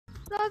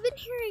So I've been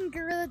hearing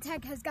Gorilla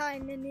Tag has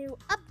gotten a new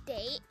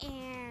update,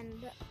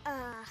 and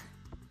I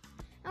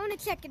want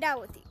to check it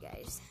out with you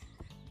guys.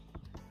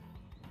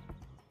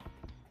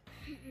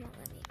 No,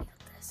 let me mute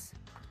this.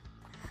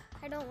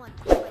 I don't want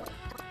to.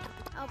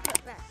 I'll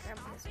put background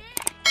music.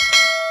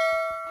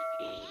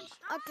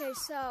 Okay,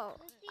 so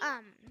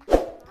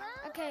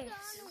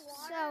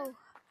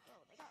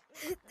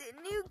the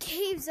new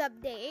caves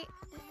update.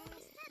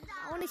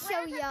 I want to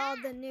show y'all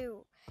the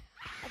new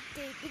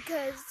update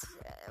because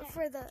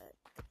for the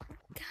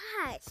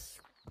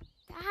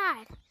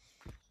God,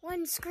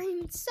 one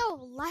screamed so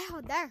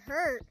loud that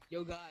hurt.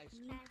 Yo guys,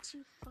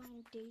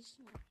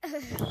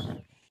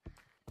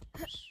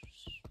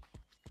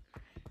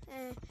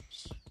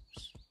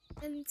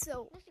 and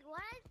so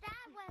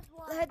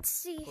let's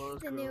see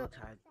the new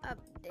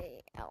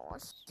update. I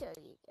want to show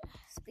you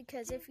guys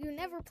because if you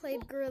never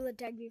played Gorilla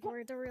Tag before,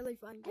 it's a really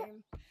fun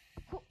game.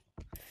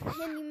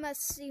 And you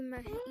must see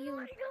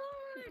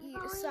you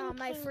saw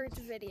my first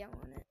video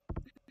on it.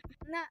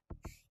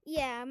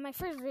 My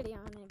first video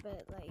on it,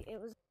 but like it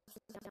was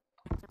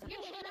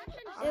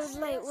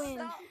like when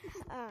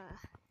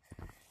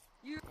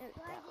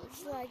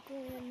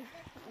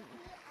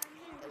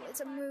it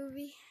was a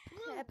movie.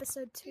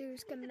 Episode 2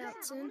 is coming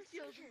out soon,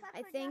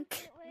 I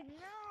think.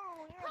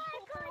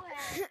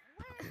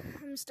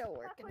 I'm still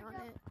working on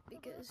it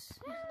because.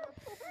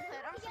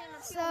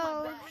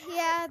 So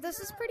yeah, this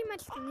is pretty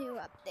much the new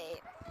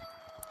update.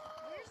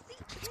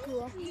 It's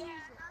cool.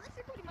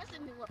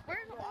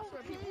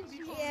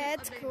 Yeah,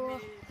 it's cool.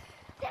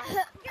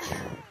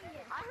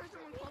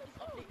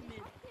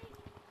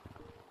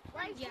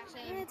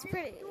 It's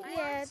pretty.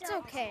 Yeah, it's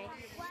okay.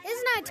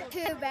 It's not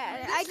too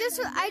bad. I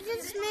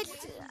just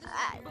mixed.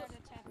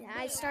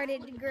 I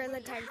started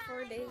Gorilla Tag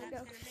 4 days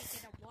ago.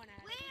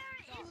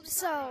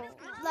 So,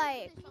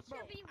 like,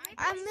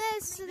 I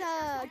missed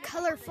the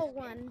colorful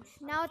one.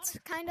 Now it's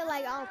kind of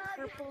like all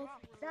purple.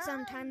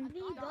 Sometimes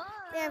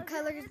they have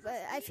colors,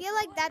 but I feel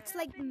like that's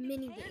like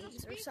mini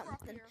games or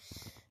something.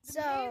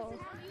 So,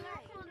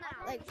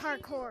 like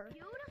parkour.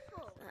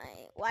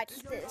 Like,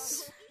 watch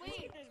this.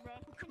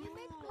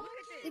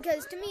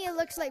 Because to me it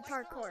looks like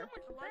parkour.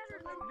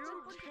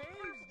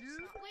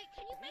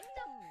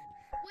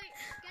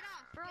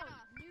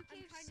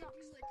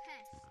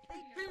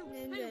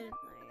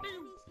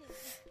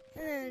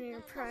 And then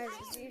your prize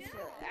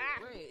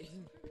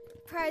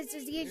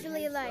is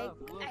usually like,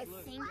 I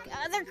think,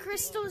 other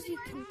crystals you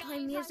can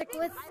play music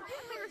with.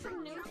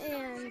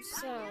 And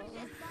so,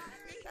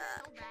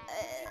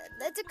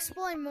 let's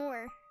explore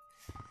more.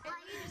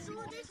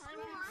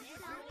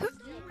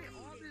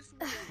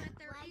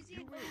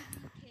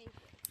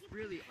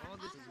 Really, all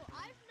this is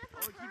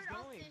keep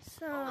going.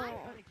 So,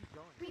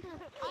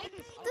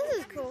 this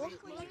is cool.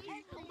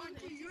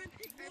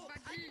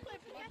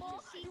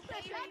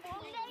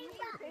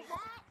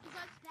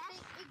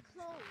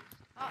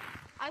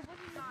 I wasn't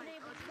even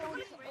able to go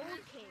into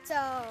old caves.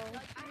 So,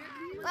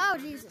 oh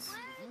Jesus.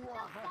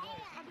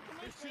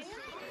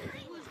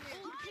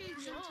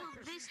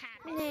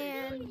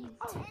 And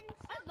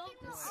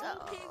so,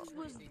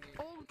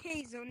 Old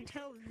caves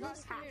until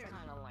this happened.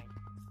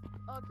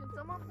 Can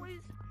someone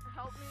please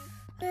help me?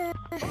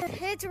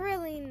 it's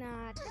really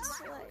not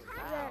like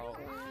that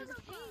good.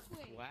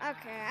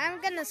 Okay,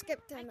 I'm gonna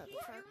skip to another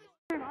part.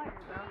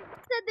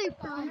 Said they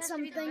found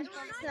something,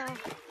 so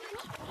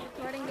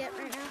recording it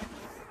right now.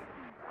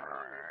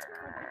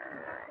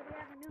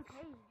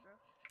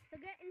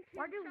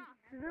 Why do we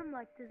swim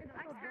like this?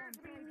 I can't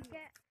really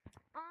get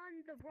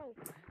on the rope.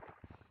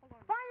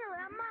 Finally,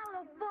 I'm out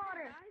of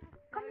water.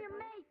 Come here,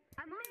 mate.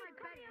 I'm on my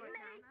bed right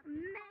now.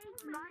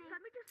 Mate.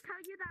 Let me just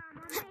tell you that I'm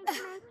on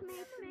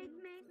mate.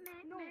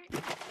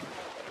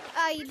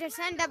 Oh, you just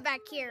end up back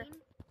here.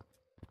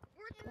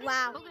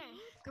 Wow.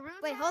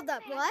 Wait, hold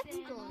up. What?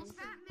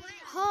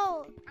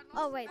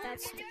 Oh, wait,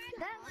 that's.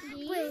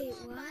 Wait,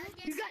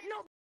 what? You got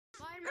no.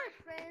 Bye, my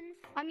friends.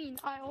 I mean,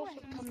 I also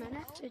come in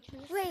it.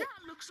 Wait.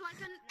 That looks like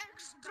an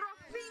extra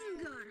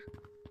finger.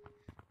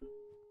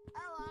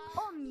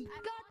 Oh my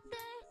God,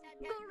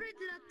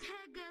 Gorilla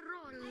Tag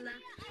roll.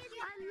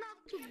 I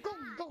love to go.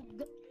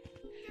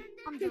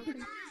 I'm joking.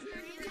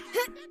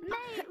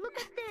 Mate, look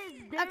at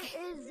this. Okay.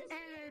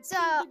 So,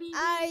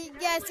 I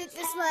guess it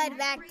just led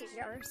back to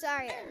her.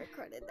 Sorry I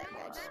recorded that,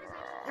 guys.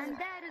 And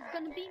that is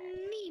gonna be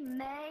me,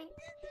 mate.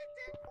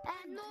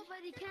 And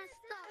nobody can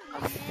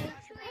stop me, mate.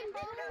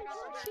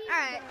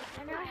 Alright.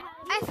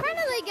 I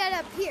finally get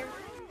up here.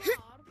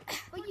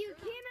 But you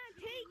cannot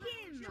take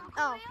him.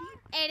 Oh,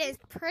 it is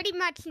pretty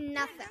much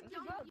nothing.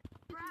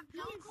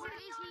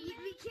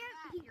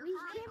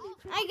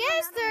 I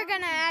guess they're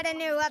gonna add a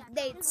new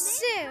update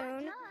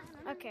soon.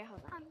 Okay,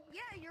 hold on.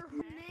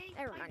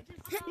 Never mind.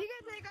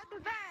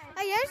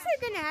 I guess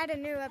they're gonna add a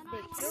new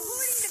update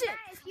soon.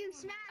 If you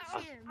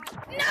smash him.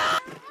 No!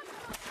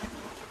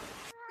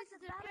 This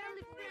is a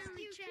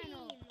family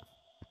channel.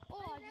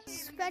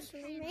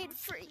 Specially made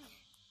free.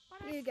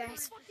 You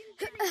guys.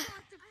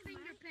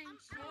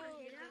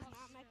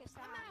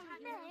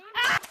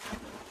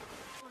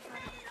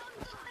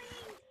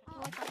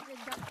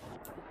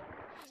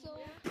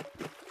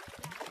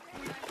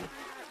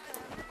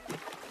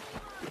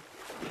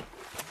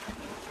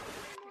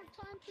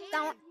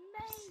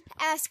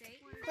 ask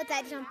what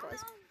that jump was.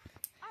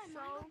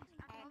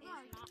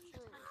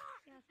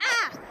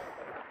 Ah!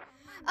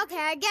 Okay,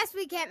 I guess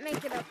we can't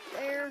make it up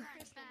there.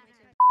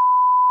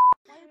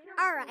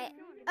 Alright,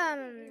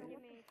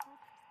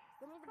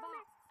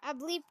 I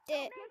bleeped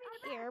it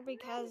here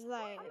because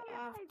I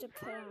have to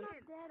put on.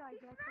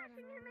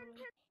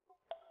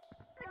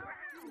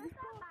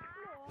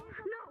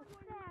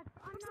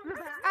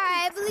 Alright,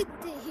 I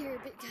bleeped it here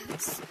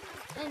because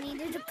I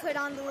needed to put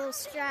on the little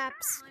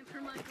straps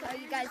so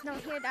you guys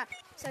don't hear that.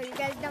 So you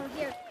guys don't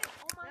hear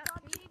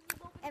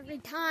every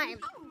time.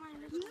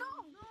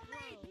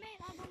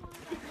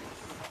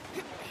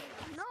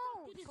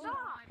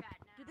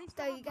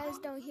 So you guys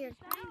don't hear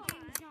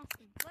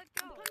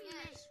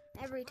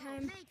every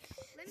time.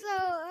 So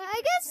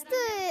I guess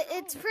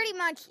it's pretty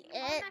much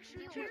it.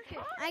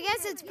 I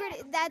guess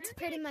that's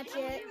pretty much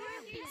it.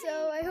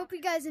 So I hope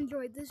you guys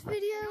enjoyed this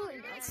video,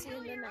 and I'll see you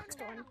in the next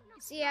one.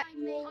 See ya.